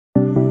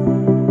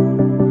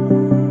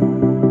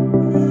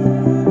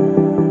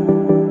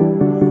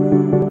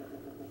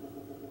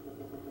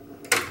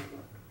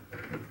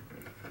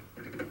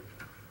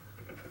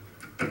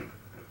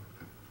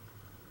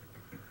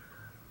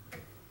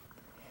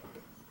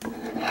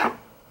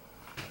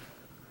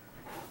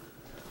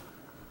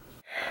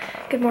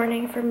Good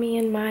morning for me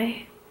and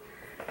my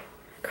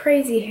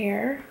crazy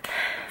hair.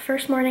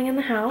 First morning in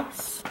the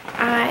house.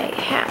 I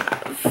have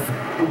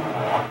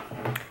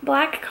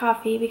black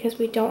coffee because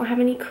we don't have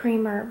any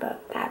creamer,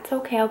 but that's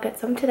okay, I'll get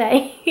some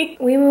today.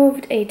 We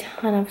moved a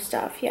ton of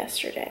stuff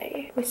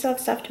yesterday. We still have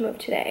stuff to move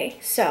today,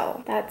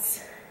 so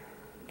that's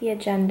the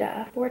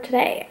agenda for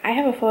today. I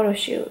have a photo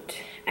shoot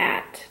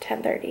at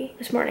 10:30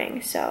 this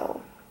morning,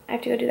 so I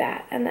have to go do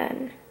that, and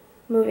then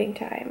moving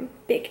time,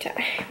 big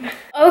time.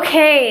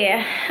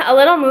 Okay, a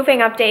little moving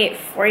update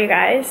for you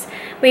guys.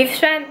 We've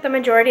spent the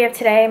majority of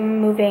today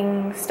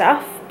moving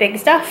stuff, big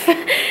stuff.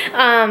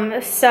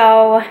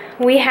 So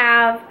we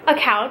have a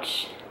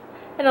couch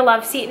and a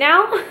love seat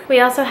now. We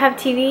also have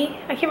TV.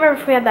 I can't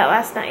remember if we had that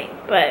last night,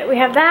 but we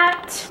have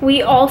that.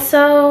 We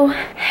also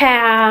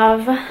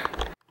have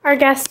our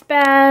guest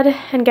bed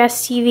and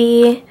guest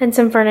TV and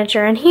some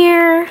furniture in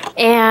here.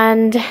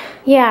 And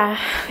yeah,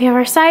 we have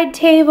our side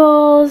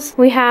tables.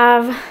 We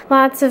have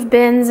lots of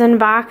bins and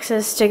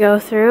boxes to go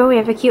through. We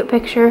have a cute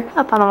picture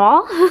up on the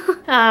wall.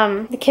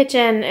 The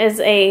kitchen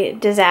is a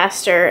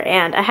disaster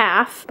and a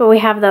half, but we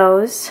have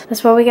those.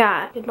 That's what we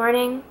got. Good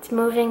morning. It's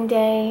moving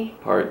day.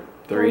 Part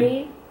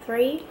three.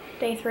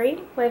 Day three.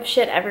 We have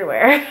shit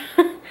everywhere.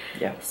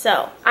 Yeah.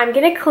 So I'm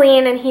gonna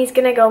clean and he's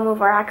gonna go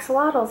move our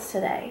axolotls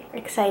today.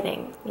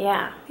 Exciting.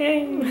 Yeah.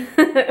 Yay.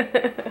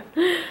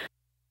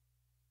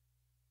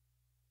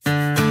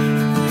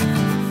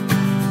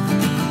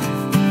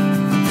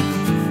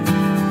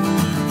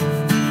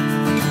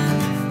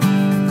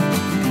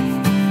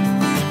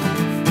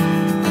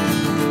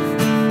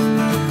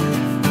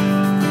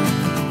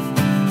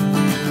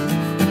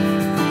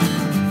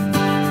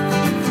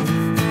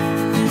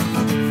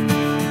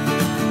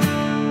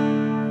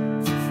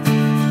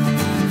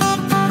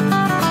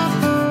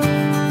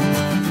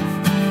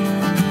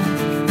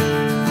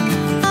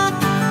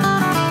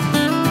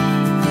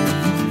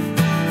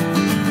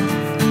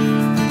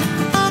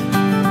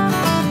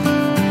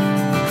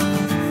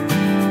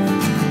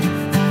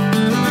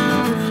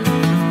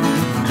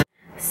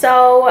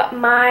 So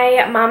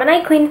my mom and I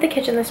cleaned the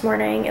kitchen this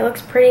morning. It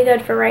looks pretty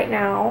good for right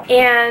now.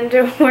 And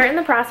we're in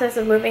the process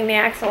of moving the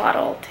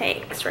axolotl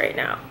tanks right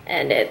now.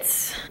 And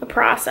it's a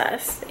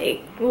process,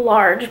 a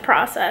large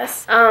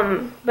process.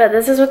 But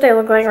this is what they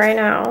look like right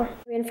now.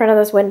 We're in front of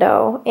this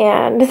window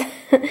and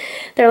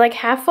they're like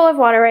half full of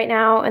water right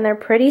now and they're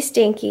pretty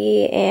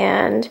stinky,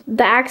 and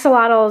the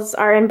axolotls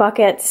are in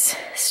buckets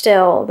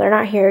still. They're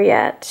not here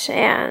yet.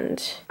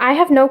 And I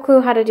have no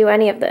clue how to do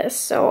any of this,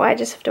 so I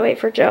just have to wait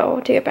for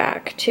Joe to get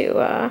back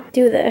to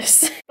do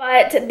this.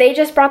 But they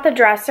just brought the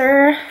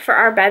dresser for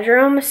our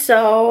bedroom,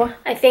 so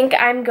I think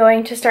I'm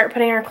going to start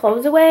putting our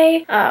clothes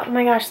away. Oh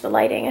my gosh, the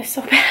lighting is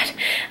so bad.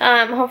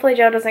 Hopefully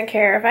Joe doesn't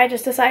care if I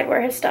just decide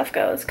where his stuff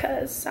goes,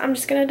 because I'm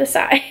just gonna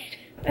decide.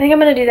 I think I'm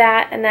gonna do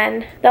that, and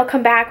then they'll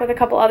come back with a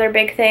couple other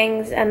big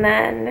things, and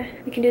then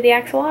we can do the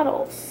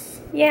axolotls.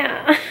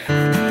 Yeah.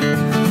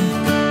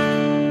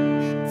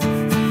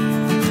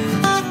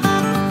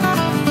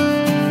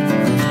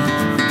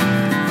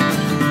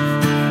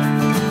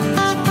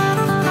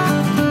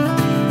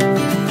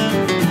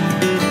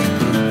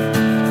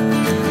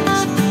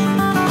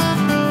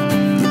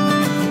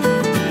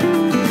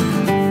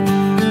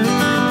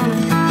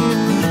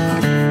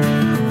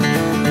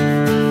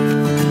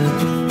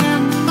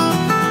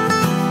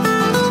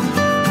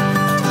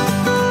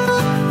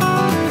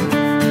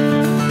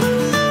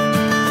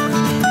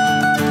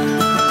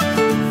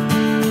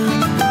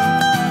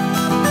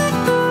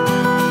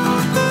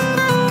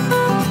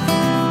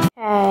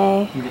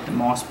 You get the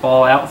moss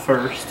ball out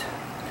first.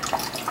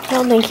 I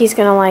don't think he's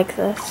gonna like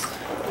this.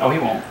 Oh, he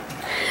won't.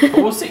 But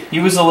we'll see. He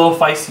was a little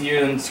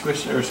feistier than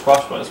Squish or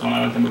Squash was when I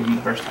went to move him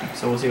the first time,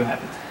 so we'll see what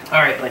happens. All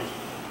right, buddy.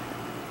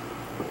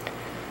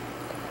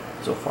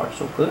 So far,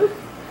 so good.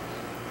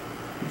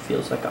 He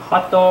feels like a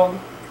hot dog.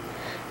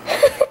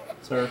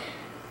 Sir.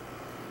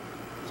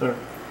 Sir.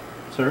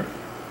 Sir.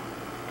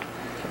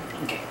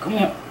 Okay, come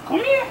here. Come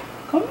here.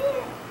 Come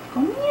here.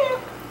 Come here.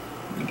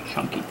 You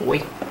chunky boy.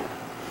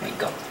 There you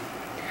go.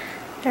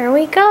 There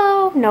we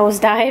go.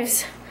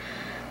 Nosedives.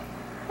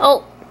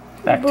 Oh.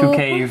 Back to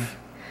cave.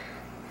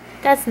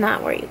 That's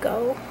not where you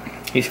go.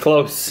 He's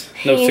close.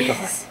 No cigar.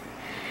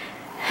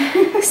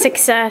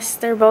 Success.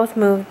 They're both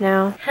moved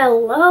now.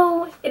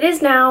 Hello. It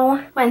is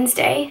now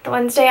Wednesday. The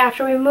Wednesday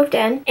after we moved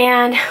in.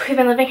 And we've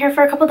been living here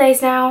for a couple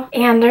days now.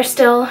 And there's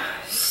still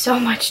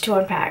so much to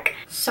unpack.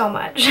 So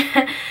much.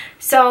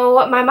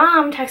 So my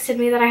mom texted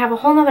me that I have a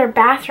whole nother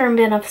bathroom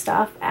bin of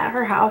stuff at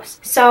her house.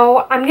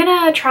 So I'm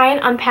gonna try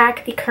and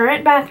unpack the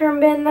current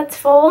bathroom bin that's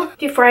full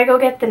before I go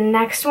get the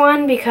next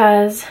one,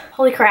 because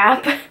holy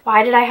crap,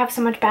 why did I have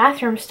so much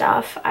bathroom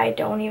stuff? I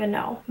don't even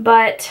know.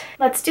 But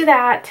let's do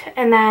that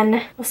and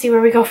then we'll see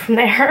where we go from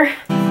there.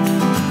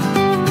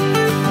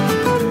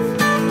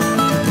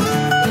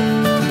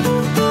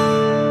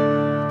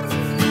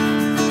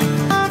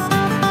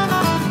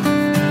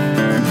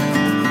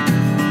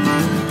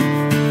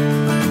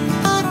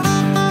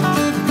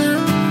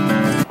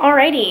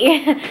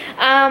 Alrighty.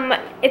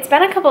 It's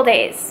been a couple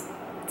days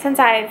since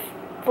I've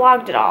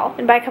vlogged at all.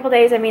 And by a couple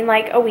days, I mean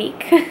like a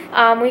week.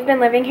 We've been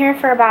living here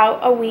for about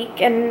a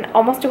week and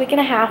almost a week and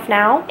a half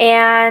now.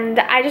 And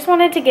I just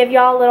wanted to give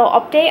y'all a little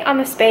update on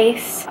the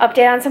space,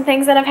 update on some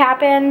things that have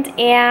happened.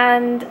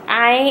 And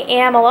I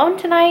am alone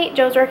tonight.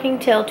 Joe's working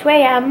till 2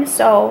 a.m.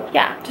 So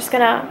yeah, just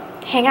gonna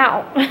hang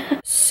out.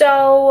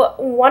 So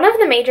one of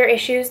the major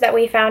issues that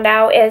we found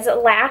out is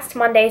last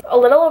Monday, a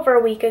little over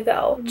a week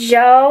ago,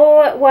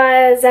 Joe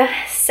was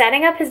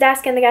setting up his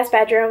desk in the guest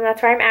bedroom.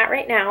 That's where I'm at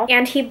right now.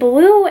 And he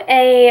blew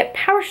a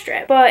power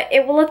strip, but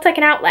it looked like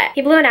an outlet.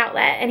 He blew an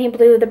outlet and he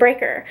blew the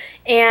breaker,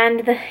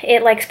 and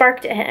it like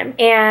sparked at him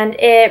and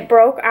it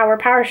broke our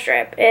power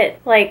strip.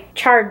 It like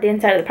charred the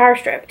inside of the power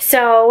strip.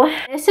 So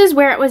this is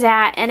where it was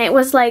at, and it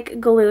was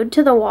like glued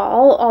to the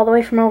wall all the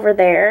way from over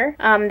there,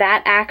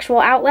 that actual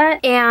outlet.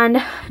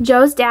 And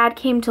Joe's dad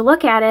came to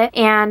look at it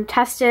and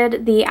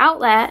tested the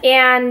outlet,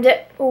 and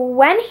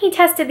when he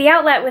tested the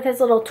outlet with his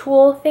little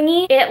tool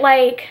thingy, it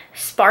like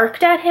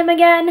sparked at him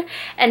again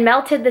and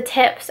melted the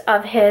tips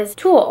of his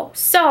tool.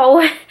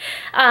 So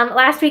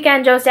last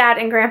weekend, Joe's dad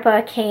and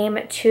grandpa came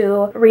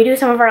to redo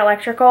some of our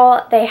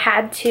electrical. They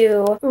had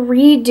to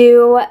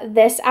redo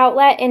this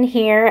outlet in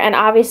here, and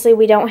obviously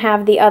we don't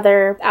have the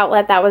other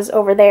outlet that was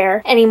over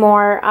there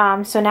anymore.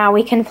 So now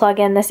we can plug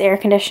in this air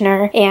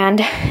conditioner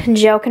and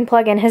Joe can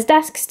plug in his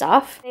desk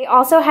stuff. They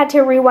also had to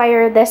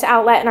rewire this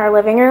outlet in our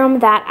living room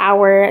that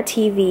our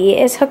TV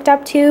is hooked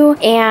up to,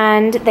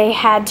 and they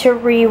had to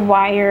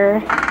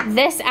rewire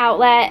this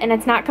outlet, and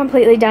it's not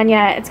completely done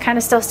yet. It's kind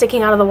of still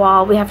sticking out of the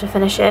wall. We have to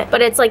finish it,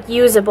 but it's like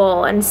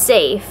usable and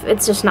safe.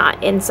 It's just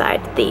not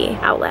inside the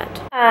outlet.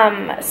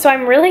 So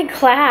I'm really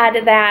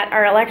glad that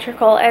our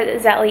electrical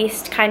is at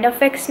least kind of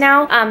fixed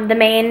now. The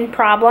main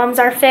problems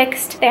are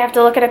fixed. They have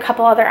to look at a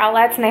couple other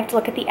outlets and they have to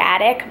look at the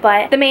attic,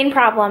 but the main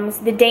problems,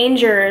 the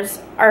dangers,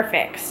 are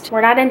fixed.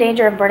 We're not in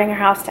danger of burning our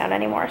house down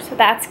anymore, so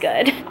that's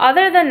good.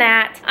 Other than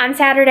that, on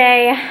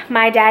Saturday,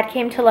 my dad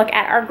came to look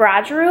at our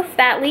garage roof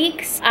that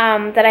leaks,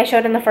 that I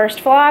showed in the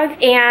first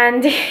vlog,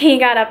 and he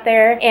got up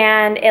there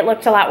and it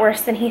looked a lot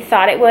worse than he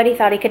thought it would. He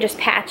thought he could just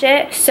patch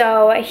it.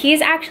 So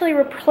he's actually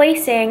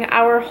replacing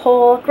our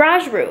whole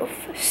garage roof.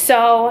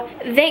 So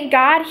thank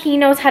God he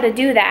knows how to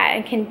do that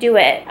and can do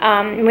it.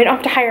 We don't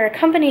have to hire a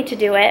company to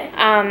do it.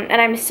 And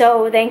I'm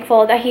so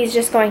thankful that he's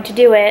just going to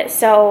do it.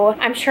 So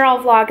I'm sure I'll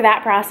vlog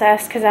that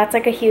process because that's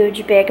like a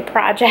huge, big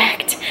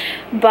project.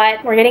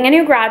 But we're getting a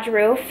new garage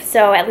roof,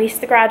 so at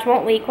least the garage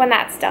won't leak when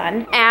that's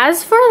done.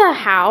 As for the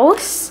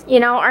house, you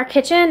know, our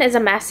kitchen is a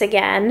mess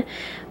again,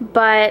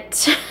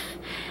 but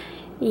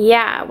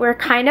yeah, we're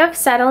kind of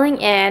settling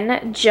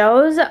in.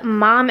 Joe's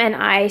mom and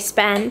I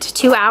spent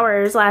 2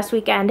 hours last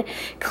weekend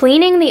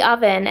cleaning the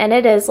oven, and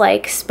it is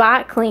like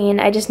spot clean.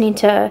 I just need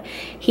to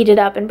heat it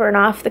up and burn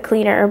off the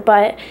cleaner,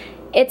 but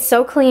it's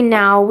so clean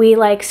now. We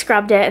like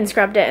scrubbed it and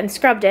scrubbed it and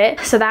scrubbed it.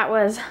 So that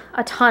was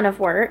a ton of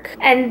work.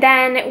 And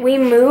then we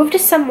moved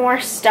some more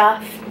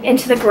stuff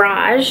into the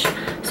garage.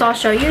 So I'll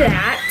show you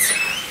that.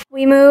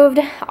 We moved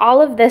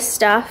all of this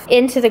stuff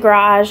into the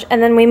garage,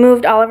 and then we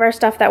moved all of our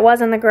stuff that was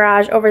in the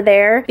garage over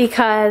there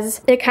because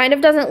it kind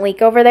of doesn't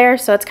leak over there,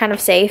 so it's kind of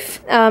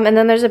safe. And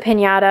then there's a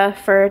piñata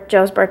for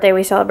Joe's birthday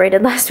we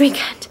celebrated last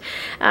weekend.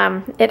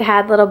 It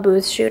had little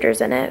booze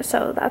shooters in it,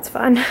 so that's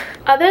fun.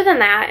 Other than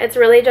that, it's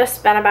really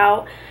just been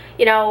about,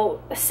 you know,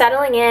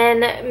 settling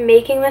in,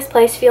 making this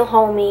place feel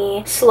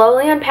homey,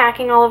 slowly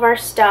unpacking all of our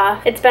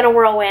stuff. It's been a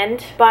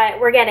whirlwind, but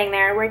we're getting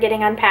there. We're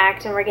getting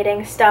unpacked and we're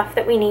getting stuff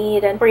that we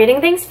need, and we're getting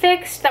things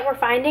fixed that we're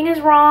finding is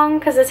wrong,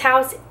 because this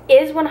house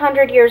is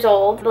 100 years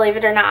old, believe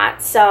it or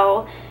not.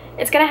 So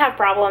it's gonna have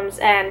problems,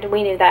 and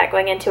we knew that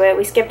going into it.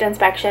 We skipped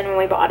inspection when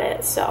we bought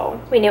it, so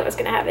we knew it was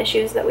gonna have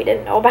issues that we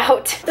didn't know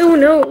about. Oh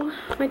no,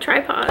 my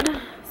tripod.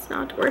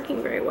 Not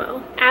working very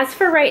well. As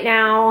for right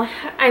now,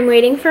 I'm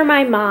waiting for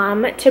my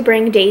mom to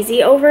bring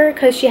Daisy over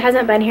because she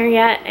hasn't been here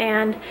yet,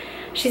 and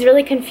she's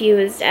really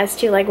confused as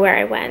to like where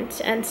I went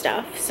and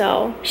stuff.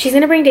 So she's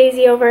gonna bring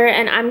Daisy over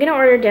and I'm gonna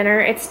order dinner.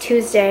 It's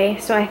Tuesday,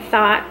 so I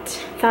thought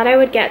I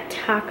would get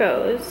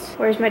tacos.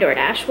 Where's my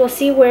DoorDash? We'll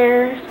see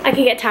where I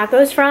can get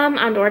tacos from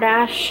on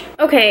DoorDash.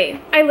 Okay,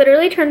 I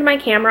literally turned my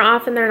camera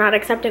off and they're not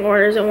accepting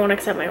orders. It won't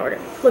accept my order.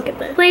 Look at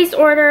this. Place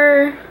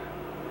order,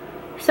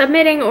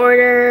 submitting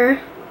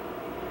order.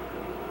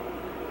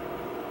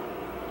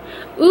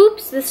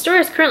 Oops, this store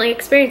is currently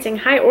experiencing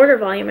high order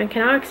volume and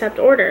cannot accept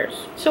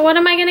orders. So what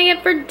am I gonna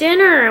get for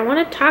dinner? I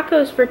wanted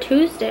tacos for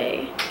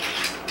Tuesday.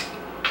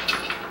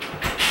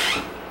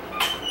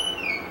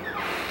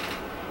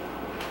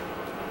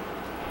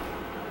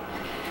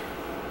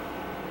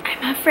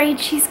 I'm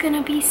afraid she's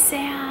gonna be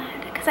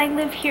sad because I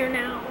live here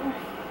now.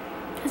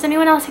 Has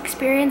anyone else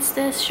experienced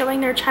this,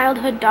 showing their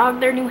childhood dog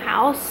their new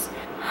house?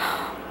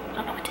 I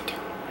don't know what to do.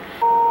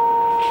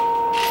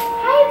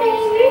 Hi,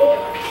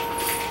 baby.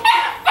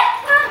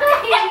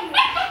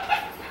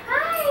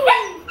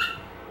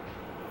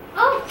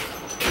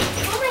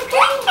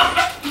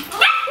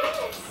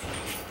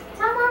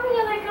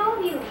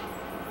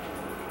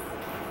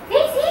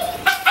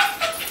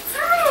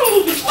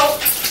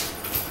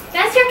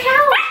 That's your couch.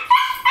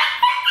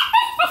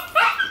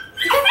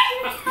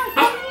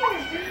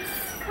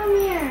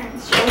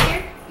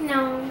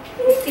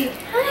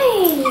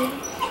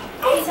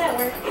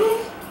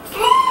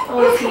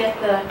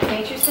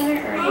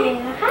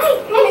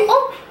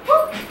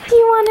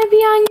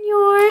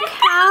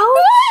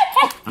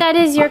 That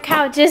is your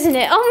couch, isn't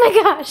it? Oh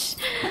my gosh.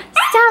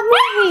 Stop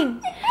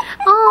moving.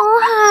 Oh,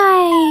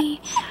 hi.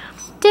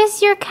 This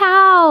is your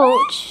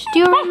couch. Do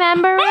you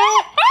remember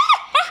it?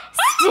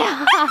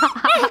 Stop.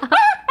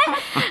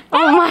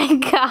 Oh my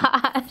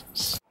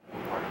gosh.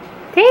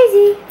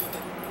 Daisy.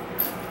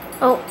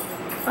 Oh.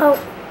 Oh.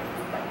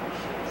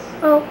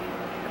 Oh.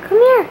 Come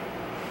here.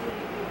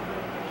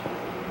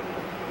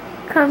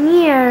 Come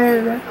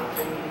here.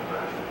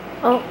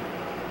 Oh.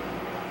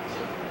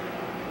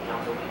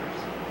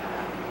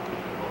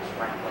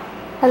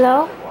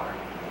 Hello?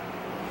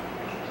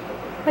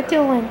 What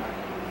doing?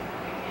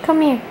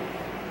 Come here.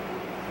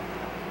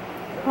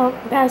 Oh,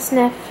 got a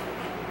sniff.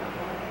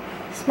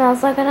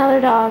 Smells like another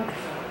dog.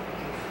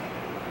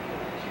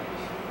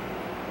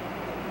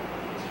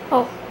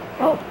 Oh,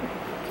 oh.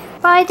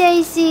 Bye,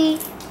 Daisy.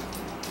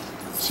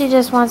 She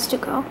just wants to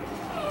go.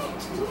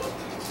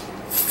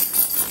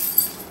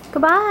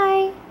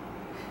 Goodbye.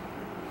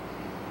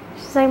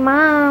 She's like,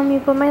 Mom, you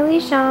put my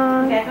leash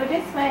on. Okay, go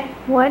this way.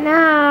 What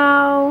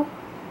now?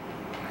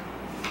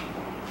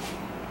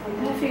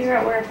 I'm gonna figure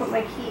out where I put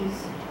my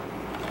keys.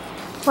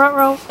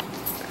 Ruh-roh.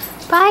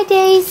 Bye,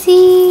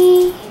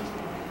 Daisy.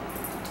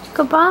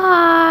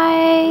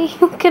 Goodbye.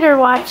 Look at her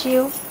watch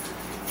you.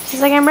 She's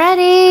like, I'm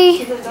ready.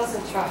 She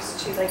doesn't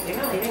trust. She's like, you're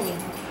not leaving me.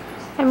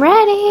 I'm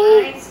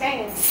ready. I'm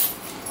staying.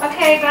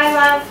 Okay, bye,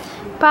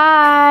 love.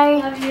 Bye.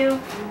 Love you.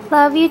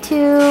 Love you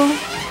too.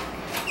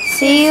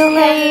 See you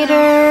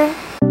later.